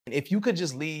If you could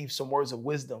just leave some words of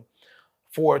wisdom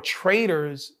for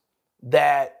traders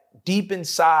that deep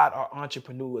inside are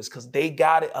entrepreneurs, because they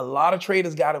got it. A lot of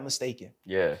traders got it mistaken.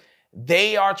 Yeah.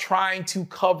 They are trying to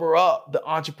cover up the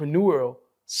entrepreneurial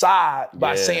side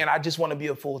by saying, I just want to be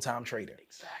a full-time trader.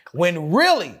 Exactly. When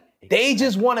really, they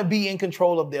just want to be in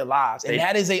control of their lives. And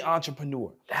that is an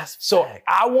entrepreneur. So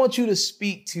I want you to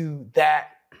speak to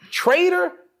that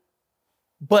trader,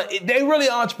 but they really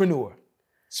an entrepreneur.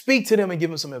 Speak to them and give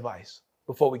them some advice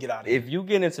before we get out of here. If you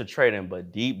get into trading,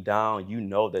 but deep down, you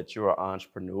know that you're an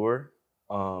entrepreneur,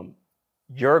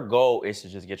 your goal is to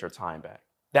just get your time back.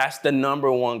 That's the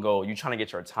number one goal. You're trying to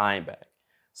get your time back.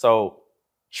 So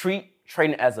treat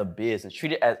trading as a business.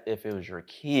 Treat it as if it was your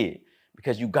kid,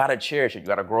 because you got to cherish it. You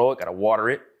got to grow it, got to water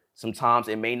it. Sometimes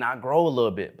it may not grow a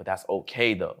little bit, but that's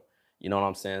okay though. You know what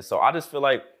I'm saying? So I just feel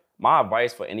like my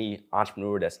advice for any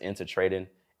entrepreneur that's into trading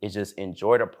is just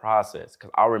enjoy the process. Because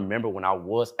I remember when I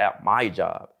was at my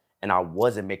job and I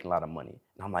wasn't making a lot of money.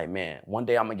 And I'm like, man, one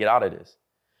day I'm going to get out of this.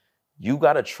 You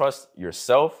got to trust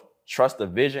yourself, trust the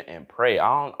vision, and pray. A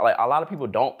lot of people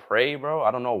don't pray, bro. I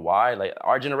don't know why. Like,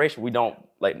 our generation, we don't,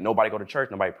 nobody go to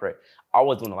church, nobody pray. I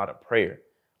was doing a lot of prayer.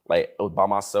 It was by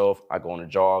myself. I go on a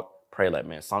jog, pray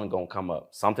man, something's going to come up.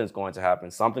 Something's going to happen.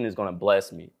 Something is going to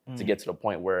bless me to get to the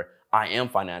point where I am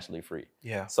financially free.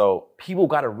 Yeah. So people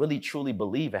got to really, truly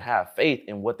believe and have faith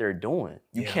in what they're doing.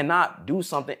 You cannot do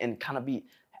something and kind of be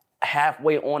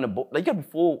halfway on the board. You got to be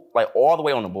full, all the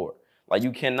way on the board.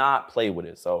 You cannot play with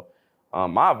it. So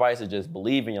my advice is just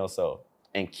believe in yourself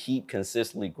and keep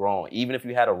consistently growing. Even if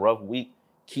you had a rough week,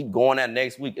 keep going that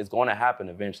next week. It's going to happen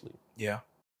eventually. Yeah.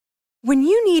 When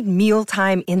you need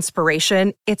mealtime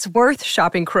inspiration, it's worth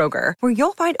shopping Kroger, where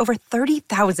you'll find over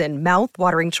 30,000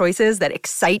 mouth-watering choices that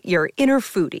excite your inner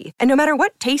foodie. And no matter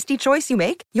what tasty choice you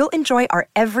make, you'll enjoy our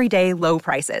everyday low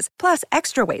prices, plus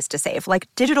extra ways to save, like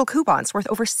digital coupons worth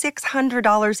over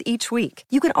 $600 each week.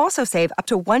 You can also save up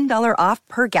to $1 off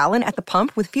per gallon at the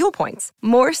pump with fuel points.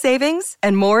 More savings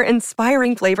and more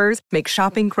inspiring flavors make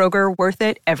shopping Kroger worth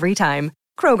it every time.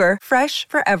 Kroger, fresh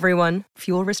for everyone.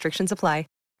 Fuel restrictions apply.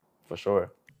 For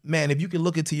sure. Man, if you can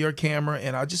look into your camera,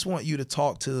 and I just want you to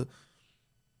talk to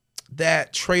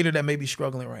that trader that may be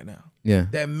struggling right now. Yeah.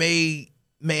 That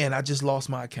I just lost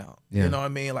my account. Yeah. You know what I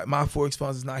mean? My Forex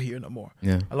funds is not here no more.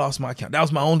 Yeah. I lost my account. That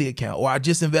was my only account. Or I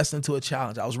just invested into a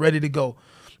challenge. I was ready to go.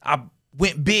 I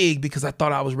went big because I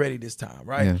thought I was ready this time,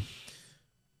 right? Yeah.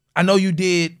 I know you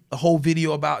did a whole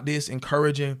video about this,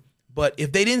 encouraging, but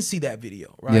if they didn't see that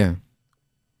video, right? Yeah.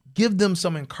 Give them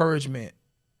some encouragement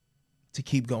to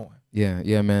keep going.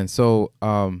 Yeah, man. So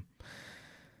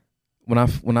when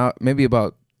I maybe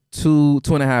about two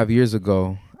and a half years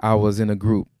ago, I was in a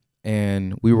group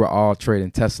and we were all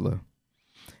trading Tesla,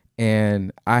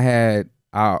 and I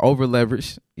over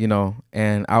leveraged,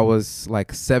 and I was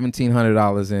like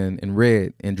 $1,700 in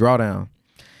red in drawdown,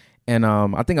 and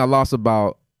I think I lost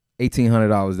about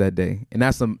 $1,800 that day, and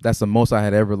that's the most I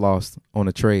had ever lost on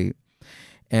a trade.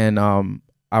 And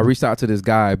I reached out to this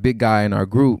guy, a big guy in our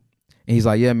group. And he's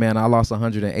like, yeah, man, I lost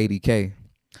 180K.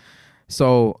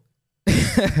 So,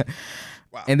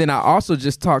 wow. And then I also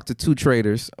just talked to two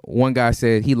traders. One guy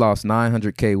said he lost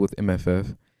 900K with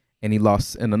MFF,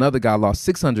 and another guy lost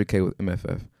 600K with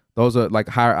MFF. Those are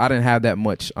higher. I didn't have that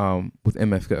much with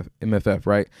MFF,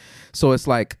 right? So it's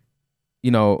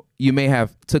you may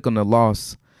have taken a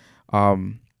loss,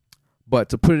 but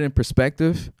to put it in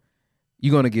perspective,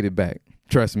 you're going to get it back.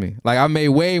 Trust me. I made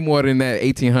way more than that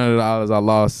 $1,800 I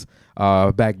lost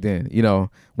back then,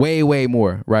 way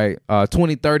more, right?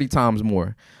 20, 30 times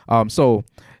more. So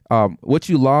what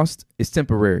you lost is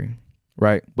temporary,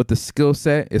 right? But the skill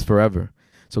set is forever.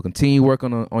 So continue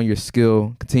working on your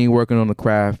skill, continue working on the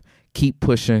craft, keep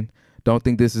pushing. Don't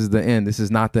think this is the end. This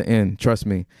is not the end. Trust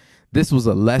me. This was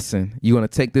a lesson. You're going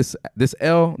to take this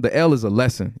L, the L is a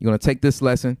lesson. You're going to take this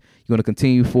lesson. You're going to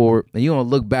continue forward, and you're going to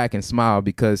look back and smile,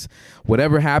 because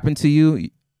whatever happened to you,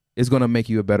 it's going to make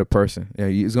you a better person.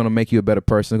 It's going to make you a better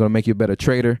person. It's going to make you a better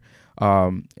trader.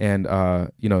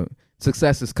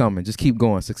 Success is coming. Just keep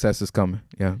going. Success is coming.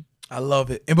 Yeah. I love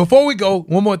it. And before we go,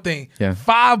 one more thing. Yeah.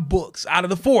 5 books out of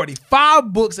the 40.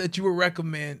 5 books that you would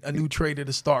recommend a new trader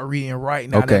to start reading right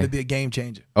now. Okay. That'd be a game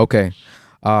changer. Okay.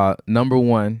 Number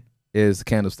 1 is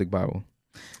Candlestick Bible.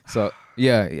 So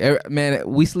yeah, man,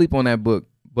 we sleep on that book,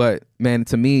 but man,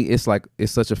 to me, it's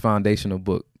such a foundational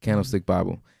book, Candlestick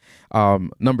Bible.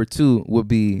 Number 2 would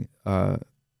be The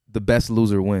Best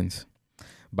Loser Wins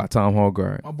by Tom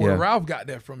Holgard. My boy Ralph got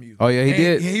that from you. Oh yeah, he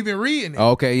did. He been reading it.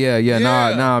 Okay, yeah.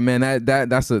 Nah, man.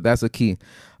 That's a key.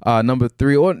 Number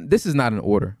 3, or this is not an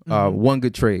order. One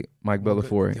Good Trade, Mike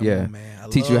Bellafiore. Yeah,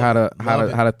 teach you how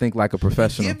to think like a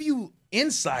professional. Give you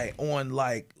insight on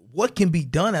like what can be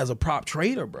done as a prop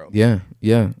trader, bro. Yeah.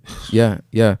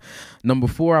 Number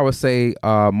 4, I would say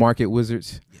Market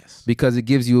Wizards. Yes. Because it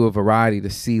gives you a variety to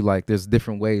see, like there's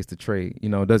different ways to trade. You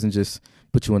know, it doesn't just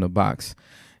put you in a box.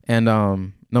 And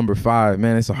number 5,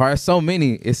 man, it's hard. So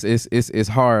many. It's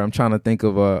hard. I'm trying to think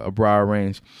of a broad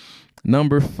range.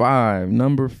 Number 5.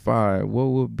 What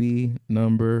would be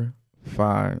number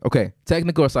 5? Okay,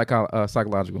 technical or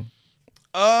psychological?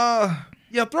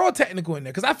 Yeah, throw a technical in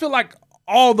there because I feel like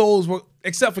all those were,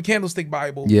 except for Candlestick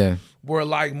Bible, were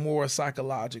like more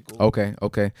psychological.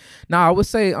 Okay. Now I would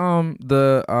say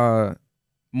the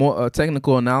more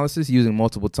technical analysis using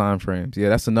multiple time frames. Yeah,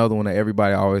 that's another one that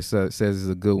everybody always says is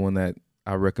a good one that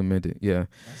I recommend it. Yeah,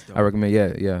 I recommend.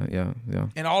 Yeah.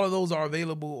 And all of those are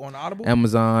available on Audible,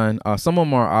 Amazon. Some of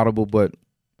them are Audible, but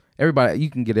you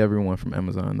can get everyone from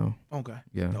Amazon though. Okay.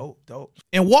 Yeah. Dope.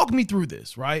 And walk me through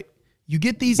this, right? You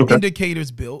get these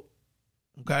indicators built.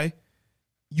 Okay.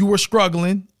 You were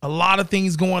struggling, a lot of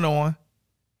things going on.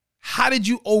 How did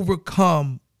you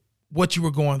overcome what you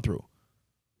were going through?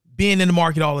 Being in the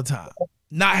market all the time,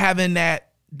 not having that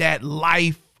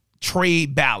life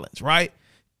trade balance, right?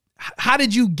 How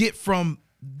did you get from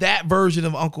that version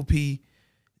of Uncle P,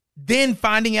 then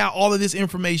finding out all of this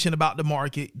information about the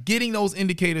market, getting those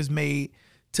indicators made,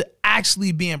 to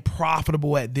actually being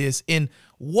profitable at this? And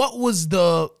what was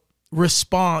the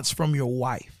response from your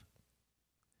wife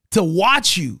to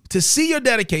watch you, to see your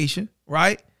dedication,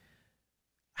 right?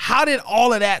 How did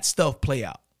all of that stuff play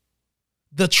out?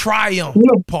 The triumph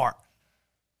part.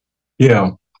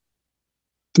 Yeah.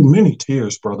 Through many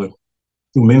tears, brother.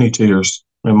 Through many tears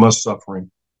and much suffering,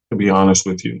 to be honest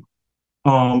with you.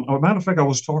 As a matter of fact, I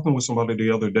was talking with somebody the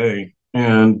other day,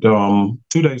 and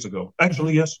 2 days ago,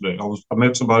 actually yesterday, I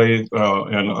met somebody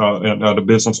at a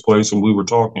business place, and we were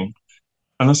talking.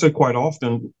 And I said, quite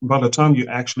often, by the time you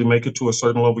actually make it to a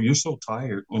certain level, you're so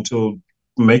tired until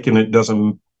making it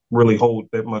doesn't really hold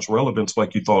that much relevance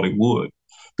like you thought it would,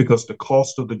 because the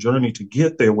cost of the journey to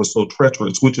get there was so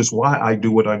treacherous, which is why I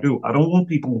do what I do. I don't want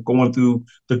people going through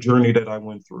the journey that I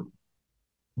went through.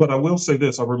 But I will say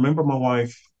this. I remember my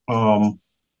wife,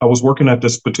 I was working at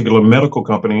this particular medical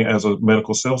company as a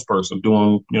medical salesperson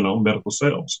doing, medical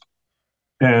sales.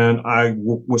 And I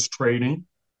was trading,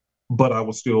 but I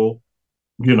was still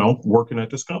working at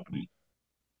this company.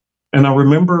 And I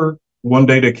remember one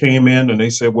day they came in and they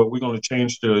said, well, we're going to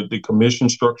change the commission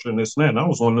structure and this and that. And I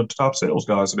was one of the top sales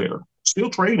guys there, still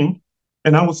trading.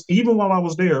 And even while I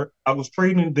was there, I was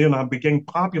trading. Then I became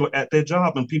popular at that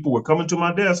job, and people were coming to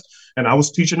my desk and I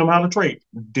was teaching them how to trade.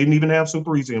 Didn't even have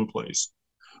Super Easy in place.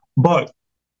 But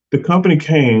the company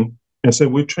came and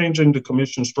said, we're changing the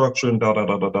commission structure and da, da,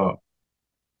 da, da, da.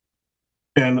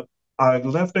 And I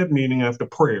left that meeting after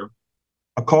prayer.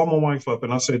 I called my wife up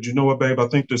and I said, you know what, babe, I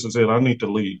think this is it. I need to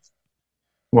leave.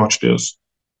 Watch this.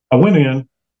 I went in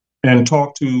and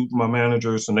talked to my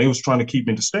managers, and they was trying to keep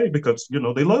me to stay because,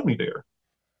 they love me there.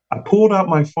 I pulled out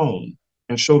my phone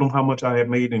and showed them how much I had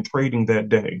made in trading that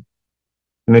day.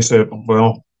 And they said,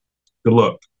 well, good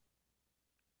luck.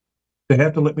 They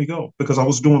had to let me go because I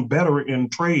was doing better in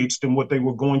trades than what they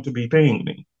were going to be paying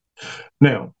me.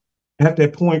 Now, at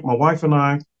that point, my wife and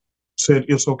I said,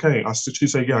 it's okay. She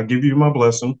said, yeah, I'll give you my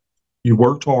blessing. You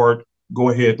worked hard. Go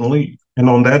ahead and leave. And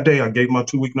on that day, I gave my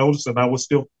 2-week notice, and I was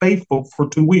still faithful for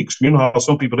 2 weeks. You know how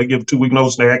some people, they give 2-week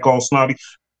notice and they act all snotty?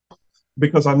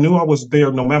 Because I knew I was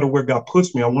there no matter where God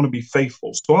puts me. I want to be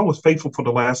faithful. So I was faithful for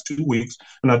the last 2 weeks,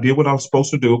 and I did what I was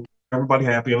supposed to do. Everybody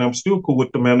happy, and I'm still cool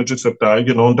with the manager, except and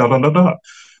da-da-da-da.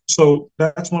 So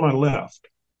that's when I left.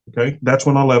 Okay? That's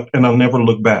when I left, and I never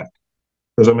looked back.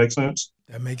 Does that make sense?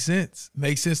 That makes sense.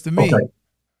 Makes sense to me. Okay.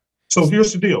 So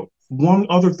here's the deal. One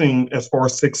other thing as far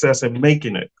as success and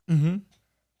making it. Mm-hmm.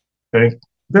 Okay.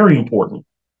 Very important.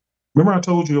 Remember I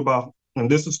told you about, and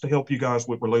this is to help you guys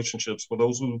with relationships, for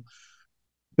those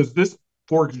because this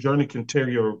Forex journey can tear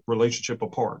your relationship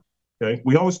apart. Okay.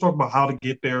 We always talk about how to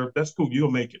get there. That's cool.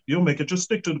 You'll make it. You'll make it. Just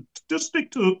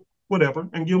stick to whatever,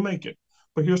 and you'll make it.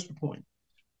 But here's the point.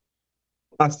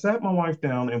 I sat my wife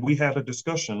down and we had a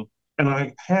discussion, and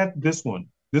I had this one.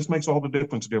 This makes all the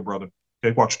difference, dear brother.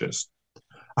 Okay, watch this.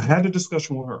 I had a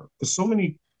discussion with her because so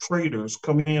many traders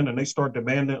come in and they start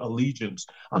demanding allegiance.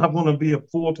 I want to be a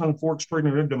full-time Forex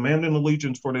trader. They're demanding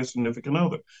allegiance for their significant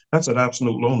other. That's an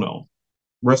absolute no-no.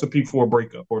 Recipe for a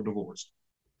breakup or divorce.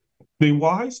 The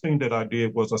wise thing that I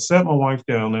did was I sat my wife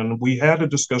down and we had a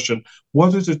discussion.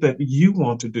 What is it that you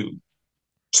want to do?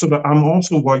 So that I'm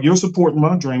also, while you're supporting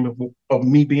my dream of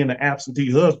me being an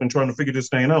absentee husband trying to figure this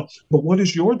thing out, but what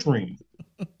is your dream?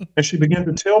 And she began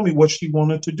to tell me what she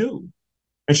wanted to do.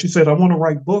 And she said, I want to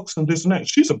write books and this and that.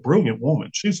 She's a brilliant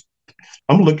woman.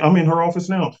 I'm in her office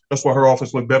now. That's why her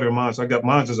office looked better than mine. So I got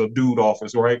mine as a dude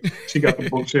office, right? She got the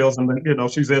bookshelves and then,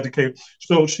 she's educated.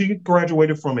 So she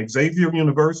graduated from Xavier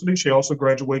University. She also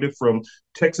graduated from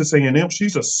Texas A&M.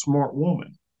 She's a smart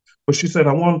woman. But she said,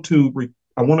 I want to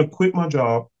quit my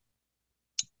job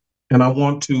and I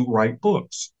want to write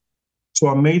books. So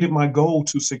I made it my goal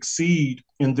to succeed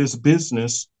in this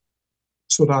business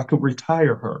so that I could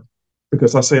retire her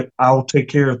because I said, I'll take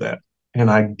care of that. And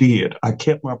I did. I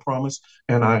kept my promise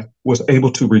and I was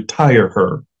able to retire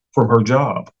her from her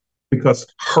job because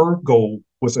her goal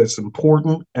was as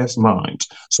important as mine.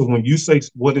 So when you say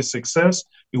what is success,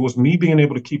 it was me being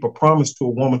able to keep a promise to a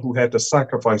woman who had to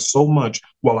sacrifice so much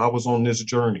while I was on this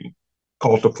journey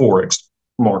called the Forex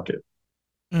market.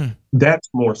 That's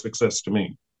more success to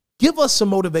me. Give us some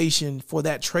motivation for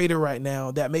that trader right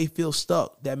now that may feel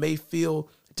stuck, that may feel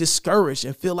discouraged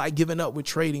and feel like giving up with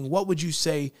trading. What would you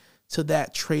say to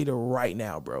that trader right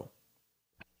now, bro?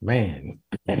 Man,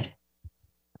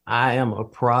 I am a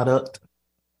product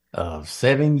of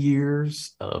 7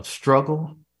 years of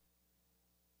struggle.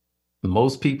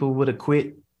 Most people would have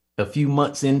quit a few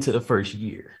months into the first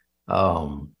year.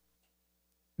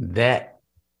 That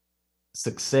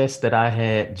success that I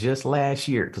had just last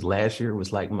year, because last year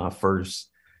was like my first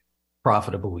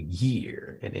profitable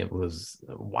year, and it was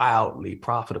wildly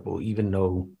profitable, even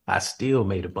though I still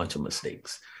made a bunch of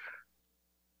mistakes.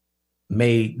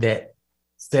 Made that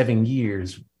 7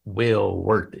 years well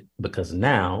worth it, because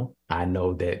now I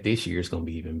know that this year is going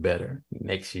to be even better.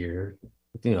 Next year,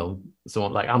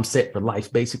 so I'm set for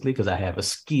life basically, because I have a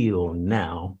skill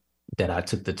now that I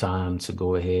took the time to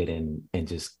go ahead and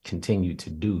just continue to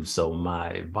do. So my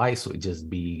advice would just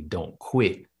be, don't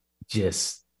quit,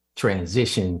 just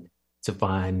transition to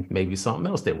find maybe something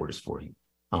else that works for you.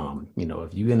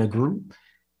 If you're in a group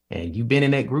and you've been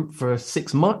in that group for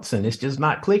 6 months and it's just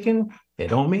not clicking, it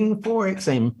don't mean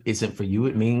Forex isn't for you.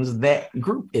 It means that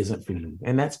group isn't for you,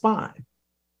 and that's fine.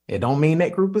 It don't mean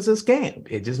that group is a scam.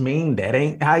 It just means that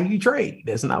ain't how you trade.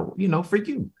 That's not, for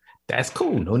you. That's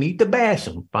cool. No need to bash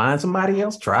them. Find somebody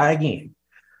else. Try again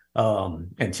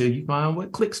until you find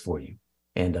what clicks for you.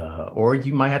 And or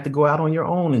you might have to go out on your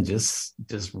own and just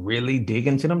really dig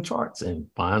into them charts and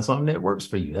find something that works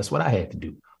for you. That's what I had to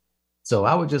do. So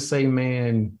I would just say,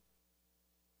 man,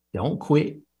 don't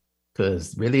quit,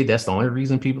 because really that's the only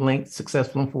reason people ain't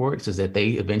successful in Forex is that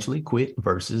they eventually quit,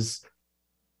 versus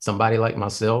somebody like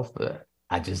myself.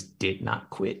 I just did not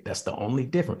quit. That's the only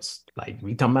difference. Like,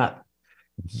 we talking about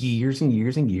years and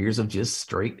years and years of just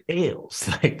straight L's.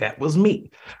 Like, that was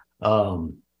me.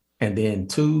 And then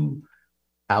 2,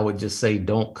 I would just say,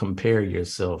 don't compare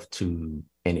yourself to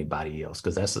anybody else,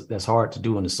 because that's hard to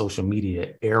do in the social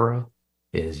media era.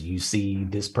 Is you see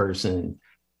this person,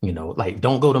 like,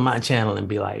 don't go to my channel and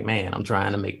be like, man, I'm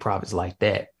trying to make profits like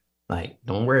that. Like,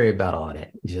 don't worry about all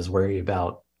that. Just worry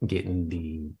about getting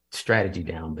the strategy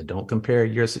down, but don't compare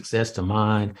your success to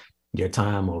mine. Your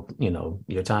time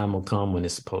will come when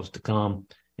it's supposed to come,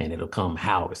 and it'll come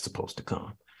how it's supposed to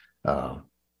come.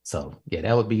 So yeah,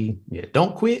 that would be,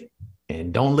 don't quit,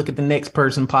 and don't look at the next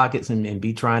person's pockets and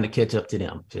be trying to catch up to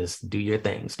them. Just do your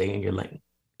thing, stay in your lane.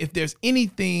 If there's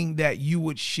anything that you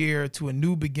would share to a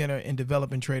new beginner in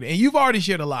developing trading, and you've already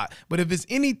shared a lot, but if it's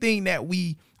anything that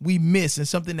we miss and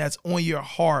something that's on your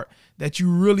heart that you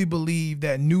really believe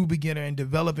that new beginner and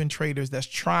developing traders that's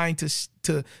trying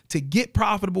to get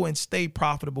profitable and stay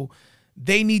profitable,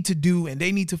 they need to do and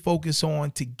they need to focus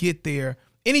on to get there,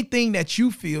 anything that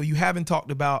you feel you haven't talked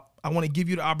about, I want to give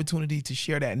you the opportunity to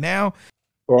share that now.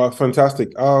 All right, fantastic.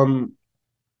 In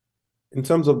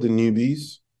terms of the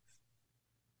newbies,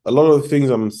 a lot of the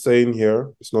things I'm saying here,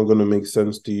 it's not going to make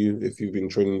sense to you if you've been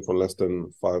training for less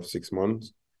than 5-6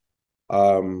 months,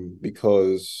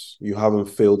 because you haven't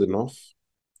failed enough.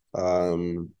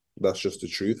 That's just the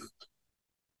truth.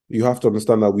 You have to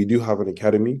understand that we do have an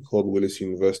academy called Willis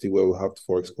University where we have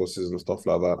Forex courses and stuff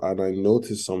like that. And I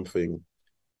noticed something.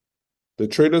 The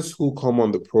traders who come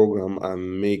on the program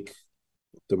and make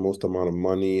the most amount of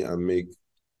money and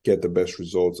get the best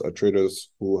results are traders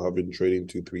who have been trading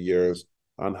 2-3 years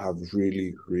and have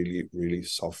really, really, really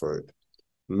suffered.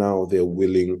 Now they're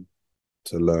willing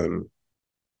to learn.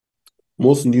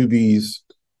 Most newbies,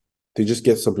 they just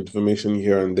get some information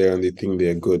here and there and they think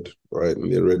they're good, right?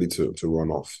 And they're ready to run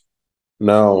off.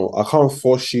 Now, I can't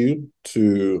force you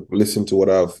to listen to what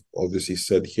I've obviously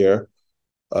said here.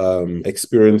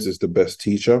 Experience is the best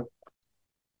teacher.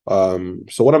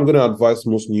 So what I'm going to advise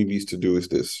most newbies to do is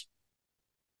this.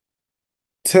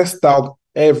 Test out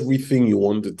everything you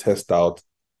want to test out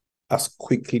as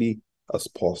quickly as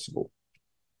possible.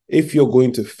 If you're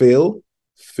going to fail,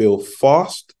 fail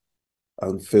fast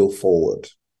and fail forward.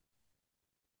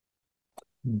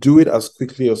 Do it as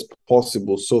quickly as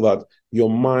possible so that your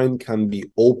mind can be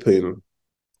open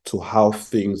to how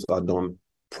things are done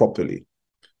properly.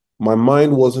 My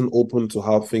mind wasn't open to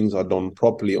how things are done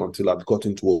properly until I'd got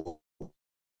into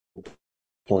a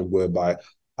point whereby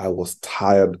I was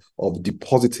tired of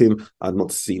depositing and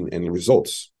not seeing any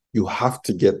results. You have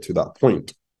to get to that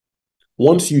point.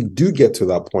 Once you do get to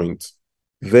that point,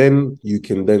 then you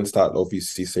can then start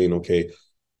obviously saying, okay,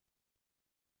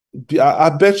 I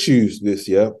bet you this,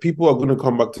 yeah, people are going to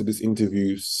come back to this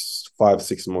interview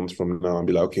 5-6 months from now and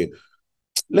be like, okay,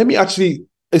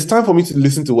 it's time for me to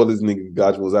listen to what this nigga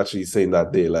Gaj was actually saying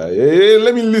that day. Like, hey,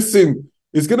 let me listen.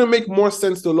 It's going to make more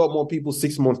sense to a lot more people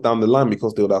 6 months down the line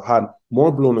because they would have had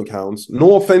more blown accounts.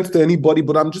 No offense to anybody,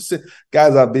 but I'm just saying,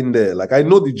 guys, I've been there. Like, I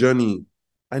know the journey.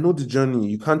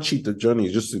 You can't cheat the journey.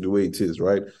 It's just the way it is,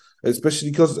 right?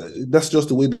 Especially because that's just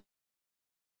the way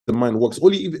the mind works.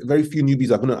 Only very few newbies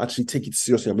are going to actually take it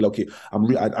seriously and be like, okay,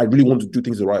 I really want to do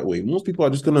things the right way. Most people are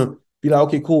just going to be like,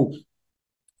 okay, cool.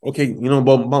 Okay,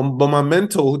 but my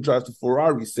mentor who drives the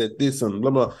Ferrari said this and blah,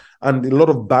 blah, and a lot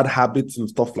of bad habits and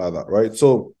stuff like that, right?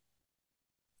 So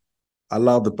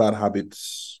allow the bad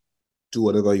habits, do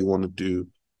whatever you want to do,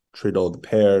 trade all the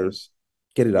pairs,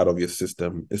 get it out of your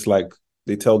system. It's like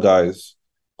they tell guys,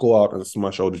 go out and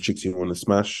smash all the chicks you want to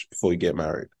smash before you get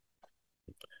married.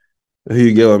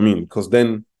 You get what I mean? Because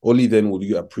only then will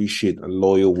you appreciate a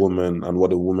loyal woman and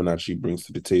what a woman actually brings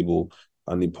to the table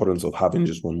and the importance of having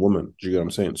just one woman. Do you get what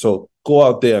I'm saying? So go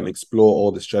out there and explore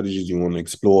all the strategies you want to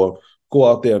explore. Go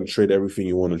out there and trade everything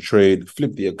you want to trade.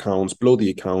 Flip the accounts, blow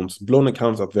the accounts. Blown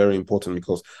accounts are very important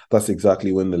because that's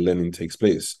exactly when the learning takes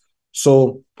place.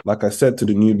 So, like I said to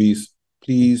the newbies,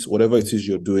 please, whatever it is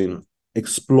you're doing,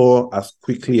 explore as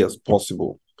quickly as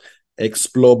possible.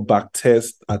 Explore,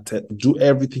 backtest, do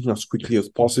everything as quickly as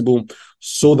possible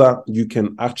so that you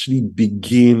can actually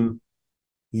begin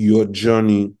your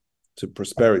journey to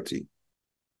prosperity.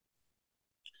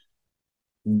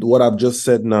 What I've just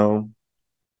said now,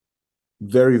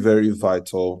 very, very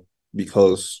vital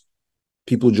because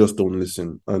people just don't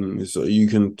listen. And so you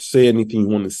can say anything you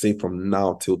want to say from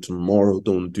now till tomorrow.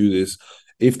 Don't do this.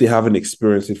 If they haven't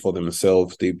experienced it for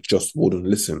themselves, they just wouldn't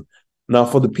listen. Now,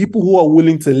 for the people who are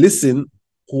willing to listen,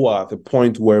 who are at the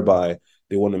point whereby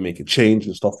they want to make a change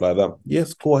and stuff like that,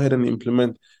 yes, go ahead and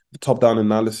implement the top-down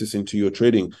analysis into your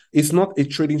trading. It's not a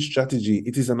trading strategy.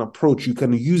 It is an approach. You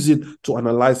can use it to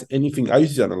analyze anything. I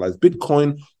use it to analyze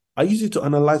Bitcoin. I use it to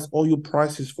analyze all your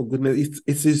prices, for goodness.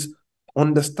 It is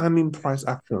understanding price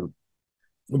action.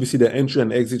 Obviously, the entry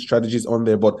and exit strategies on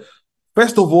there, but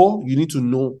first of all, you need to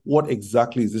know what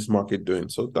exactly is this market doing.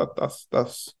 So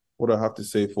that's what I have to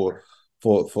say for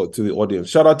to the audience.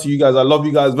 Shout out to you guys. I love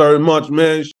you guys very much,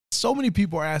 man. So many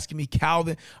people are asking me,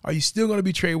 Calvin, are you still going to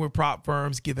be trading with prop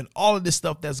firms given all of this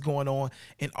stuff that's going on?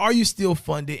 And are you still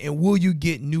funded? And will you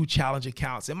get new challenge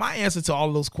accounts? And my answer to all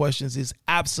of those questions is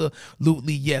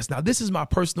absolutely yes. Now, this is my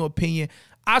personal opinion.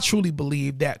 I truly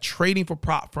believe that trading for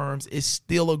prop firms is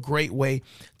still a great way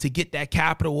to get that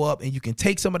capital up, and you can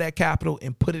take some of that capital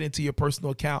and put it into your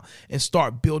personal account and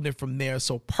start building it from there.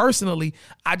 So personally,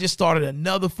 I just started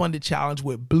another funded challenge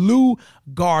with Blue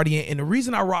Guardian. And the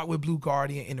reason I rock with Blue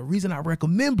Guardian and the reason I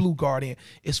recommend Blue Guardian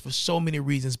is for so many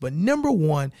reasons. But number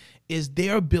one is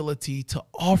their ability to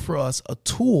offer us a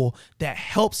tool that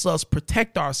helps us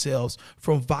protect ourselves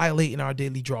from violating our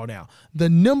daily drawdown. The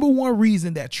number one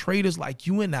reason that traders like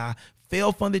you and I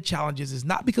fail funded challenges is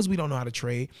not because we don't know how to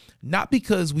trade, not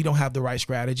because we don't have the right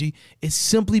strategy. It's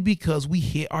simply because we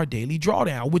hit our daily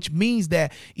drawdown, which means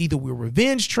that either we're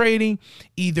revenge trading,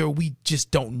 either we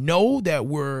just don't know that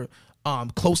we're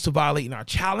close to violating our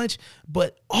challenge.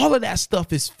 But all of that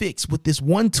stuff is fixed with this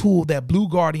one tool that Blue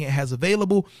Guardian has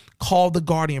available called the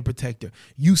Guardian Protector.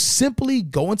 You simply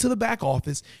go into the back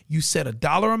office, you set a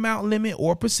dollar amount limit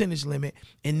or percentage limit,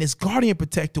 and this Guardian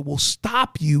Protector will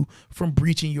stop you from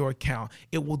breaching your account.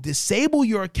 It will disable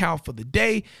your account for the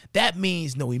day. That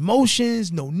means no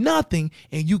emotions, no nothing,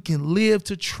 and you can live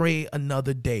to trade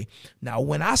another day. Now,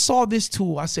 when I saw this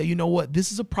tool, I said, you know what?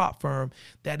 This is a prop firm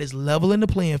that is leveling the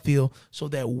playing field. channel so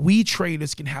that we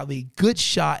traders can have a good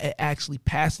shot at actually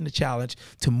passing the challenge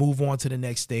to move on to the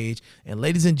next stage. And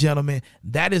ladies and gentlemen,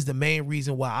 that is the main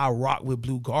reason why I rock with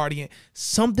Blue Guardian.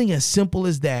 Something as simple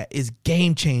as that is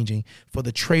game changing for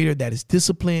the trader that is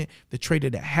disciplined, the trader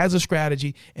that has a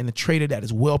strategy, and the trader that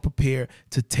is well prepared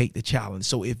to take the challenge.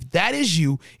 So if that is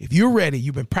you, if you're ready,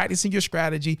 you've been practicing your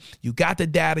strategy, you got the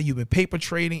data, you've been paper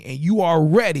trading, and you are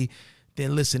ready,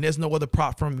 then listen, there's no other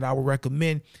prop firm that I would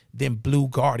recommend than Blue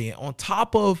Guardian. On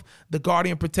top of the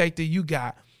Guardian Protector, you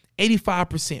got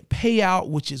 85% payout,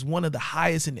 which is one of the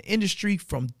highest in the industry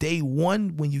from day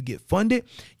one when you get funded.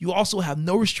 You also have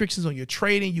no restrictions on your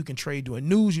trading. You can trade during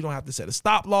news. You don't have to set a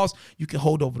stop loss. You can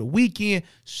hold over the weekend.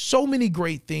 So many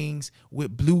great things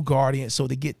with Blue Guardian. So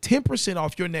to get 10%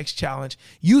 off your next challenge,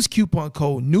 use coupon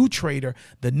code NEWTRADER,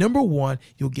 the number 1.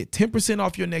 You'll get 10%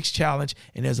 off your next challenge.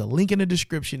 And there's a link in the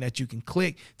description that you can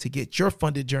click to get your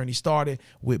funded journey started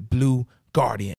with Blue Guardian.